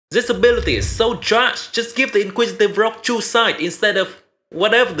This ability is so trash, just give the Inquisitive Rogue TRUESIGHT instead of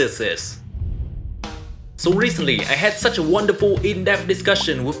whatever this is. So recently, I had such a wonderful in-depth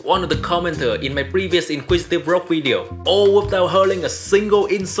discussion with one of the commenters in my previous Inquisitive Rogue video, all without hurling a single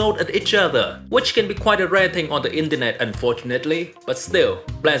insult at each other, which can be quite a rare thing on the internet unfortunately, but still,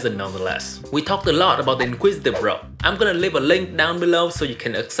 pleasant nonetheless. We talked a lot about the Inquisitive Rogue. I'm gonna leave a link down below so you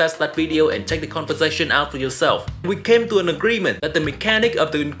can access that video and check the conversation out for yourself. We came to an agreement that the mechanic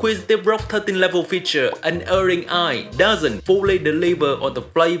of the Inquisitive Rogue 13 level feature, Unerring Eye, doesn't fully deliver on the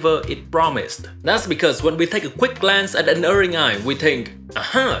flavor it promised. That's because when we take a quick glance at Unerring Eye, we think,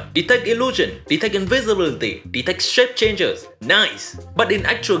 aha, detect illusion, detect invisibility, detect shape changes, nice. But in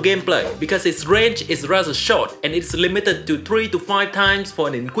actual gameplay, because its range is rather short and it's limited to 3 to 5 times for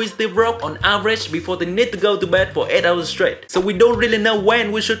an Inquisitive Rogue on average before they need to go to bed for 8 hours straight. So we don't really know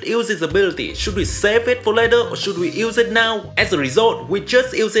when we should use this ability. Should we save it for later or should we use it now? As a result, we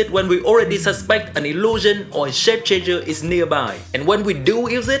just use it when we already suspect an illusion or a shape changer is nearby. And when we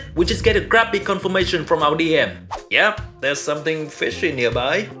do use it, we just get a crappy confirmation from our DM. Yep, there's something fishy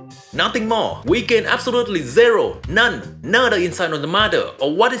nearby. Nothing more. We gain absolutely zero, none, nada insight on the matter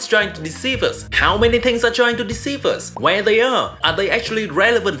or what is trying to deceive us. How many things are trying to deceive us? Where they are they actually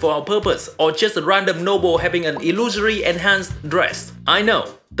relevant for our purpose or just a random noble having an illusory enhanced dress? I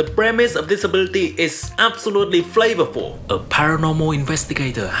know. The premise of this ability is absolutely flavorful. A paranormal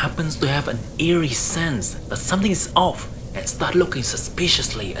investigator happens to have an eerie sense that something is off and start looking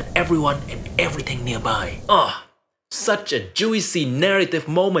suspiciously at everyone and everything nearby. Such a juicy narrative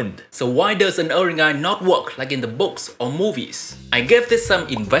moment. So why does Unerring Eye not work like in the books or movies? I gave this some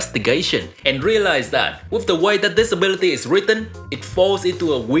investigation and realized that with the way that this ability is written, it falls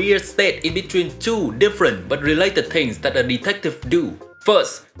into a weird state in between two different but related things that a detective do.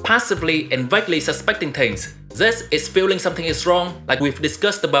 First, passively and vaguely suspecting things. This is feeling something is wrong like we've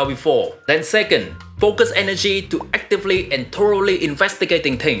discussed about before. Then second, focus energy to actively and thoroughly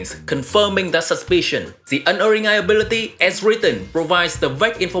investigating things, confirming that suspicion. The Unerring Eye ability, as written, provides the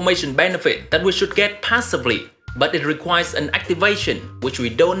vague information benefit that we should get passively, but it requires an activation, which we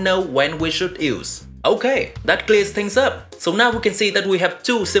don't know when we should use. Okay, that clears things up. So now we can see that we have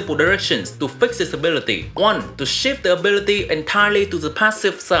two simple directions to fix this ability. One, to shift the ability entirely to the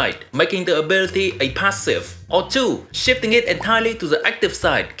passive side, making the ability a passive. Or two, shifting it entirely to the active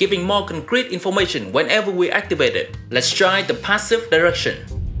side, giving more concrete information whenever we activate it. Let's try the passive direction.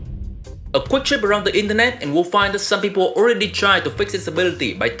 A quick trip around the internet and we'll find that some people already tried to fix this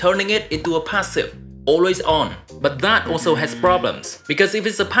ability by turning it into a passive. Always on. But that also has problems, because if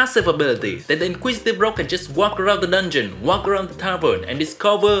it's a passive ability, then the Inquisitive Rogue can just walk around the dungeon, walk around the tavern and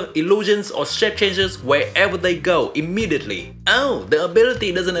discover illusions or shape changes wherever they go immediately. Oh, the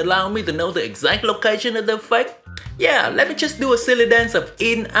ability doesn't allow me to know the exact location of the effect? Yeah, let me just do a silly dance of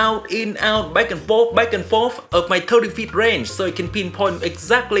in, out, back and forth of my 30 feet range so I can pinpoint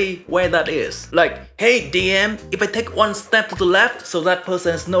exactly where that is. Like, hey DM, if I take one step to the left so that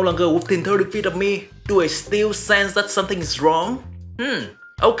person is no longer within 30 feet of me, do I still sense that something is wrong?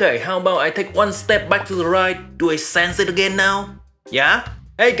 Okay, how about I take one step back to the right, do I sense it again now? Yeah?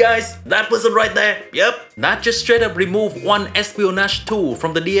 Hey guys, that person right there, yep. That just straight up removed one espionage tool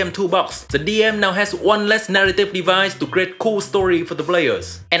from the DM toolbox. The DM now has one less narrative device to create cool story for the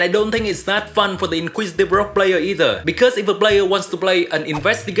players. And I don't think it's that fun for the Inquisitive Rogue player either. Because if a player wants to play an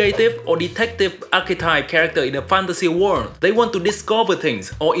investigative or detective archetype character in a fantasy world, they want to discover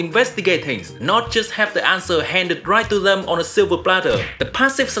things or investigate things, not just have the answer handed right to them on a silver platter. The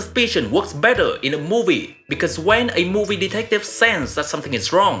passive suspicion works better in a movie, because when a movie detective senses that something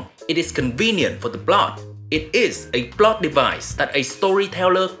is wrong, it is convenient for the plot. It is a plot device that a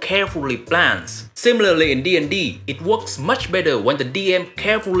storyteller carefully plans. Similarly in D&D, it works much better when the DM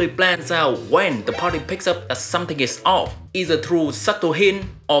carefully plans out when the party picks up that something is off, either through subtle hint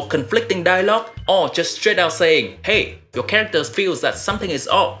or conflicting dialogue, or just straight out saying, hey, your character feels that something is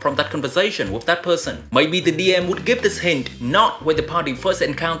off from that conversation with that person. Maybe the DM would give this hint not when the party first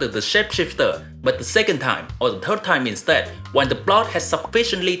encountered the shapeshifter, but the second time or the third time instead, when the plot has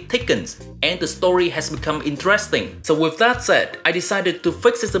sufficiently thickened and the story has become interesting. So with that said, I decided to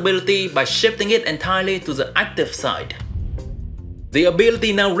fix this ability by shifting it entirely to the active side. The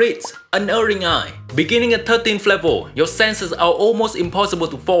ability now reads, Unerring Eye. Beginning at 13th level, your senses are almost impossible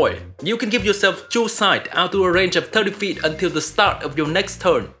to foil. You can give yourself TRUESIGHT out to a range of 30 feet until the start of your next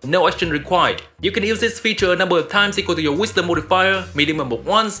turn, no action required. You can use this feature a number of times equal to your wisdom modifier, minimum of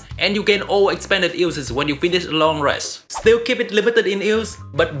once, and you gain all expended uses when you finish a long rest. Still keep it limited in use,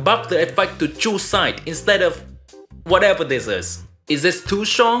 but buff the effect to TRUESIGHT instead of whatever this is. Is this too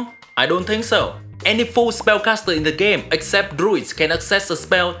strong? I don't think so. Any full spellcaster in the game except druids can access the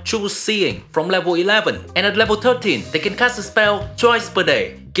spell TRUESIGHT from level 11, and at level 13 they can cast the spell twice per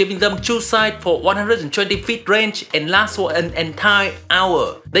day, giving them TRUESIGHT for 120 feet range and lasts for an entire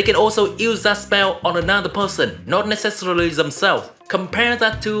hour. They can also use that spell on another person, not necessarily themselves. Compare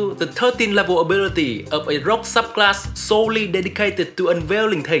that to the 13th level ability of a rogue subclass solely dedicated to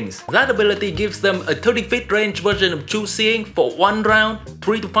unveiling things. That ability gives them a 30 feet range version of TRUESIGHT for 1 round,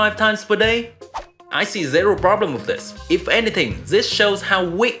 3 to 5 times per day. I see zero problem with this. If anything, this shows how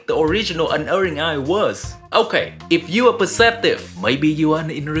weak the original Unerring Eye was. Okay, if you are perceptive, maybe you are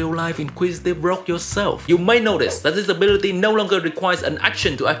in real life Inquisitive Rogue yourself, you may notice that this ability no longer requires an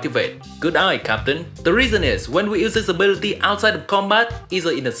action to activate. Good eye, Captain. The reason is, when we use this ability outside of combat,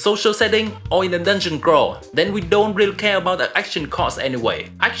 either in a social setting or in a dungeon crawl, then we don't really care about the action cost anyway.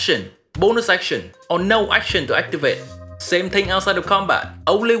 Action, bonus action, or no action to activate. Same thing outside of combat.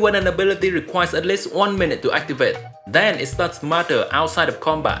 Only when an ability requires at least 1 minute to activate, then it starts to matter outside of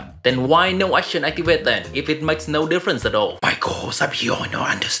combat. Then why no action activate then, if it makes no difference at all? My goals are beyond your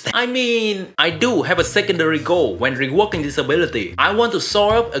understanding. I mean, I do have a secondary goal when reworking this ability. I want to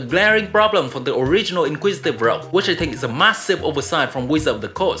solve a glaring problem for the original Inquisitive Rogue, which I think is a massive oversight from Wizards of the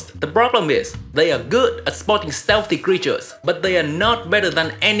Coast. The problem is, they are good at spotting stealthy creatures, but they are not better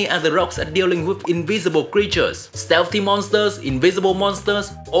than any other rogues at dealing with invisible creatures. Stealthy monsters, invisible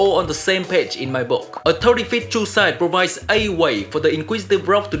monsters, all on the same page in my book. A 30 feet TRUESIGHT provides a way for the Inquisitive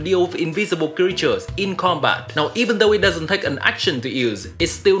Rogue to deal with invisible creatures in combat. Now, even though it doesn't take an action to use,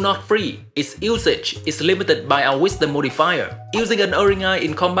 it's still not free. Its usage is limited by our wisdom modifier. Using an Unerring Eye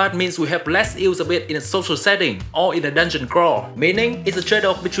in combat means we have less use of it in a social setting or in a dungeon crawl, meaning it's a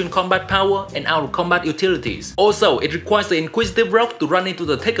trade-off between combat power and our combat utilities. Also, it requires the Inquisitive Rogue to run into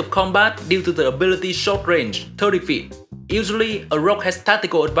the thick of combat due to the ability's short range, 30 feet. Usually, a rogue has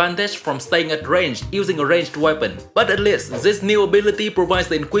tactical advantage from staying at range using a ranged weapon. But at least, this new ability provides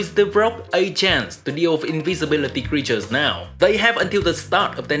the Inquisitive Rogue a chance to deal with invisibility creatures now. They have until the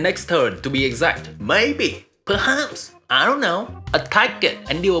start of their next turn to be exact. Maybe, perhaps, I don't know, attack it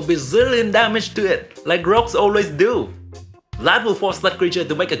and deal a bazillion damage to it, like rogues always do. That will force that creature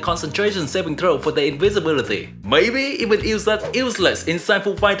to make a concentration saving throw for their invisibility. Maybe even use that useless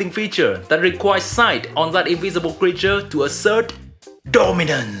insightful fighting feature that requires sight on that invisible creature to assert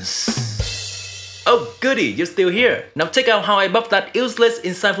dominance. Oh goody, you're still here. Now check out how I buffed that useless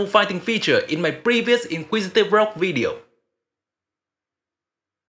insightful fighting feature in my previous Inquisitive Rogue video.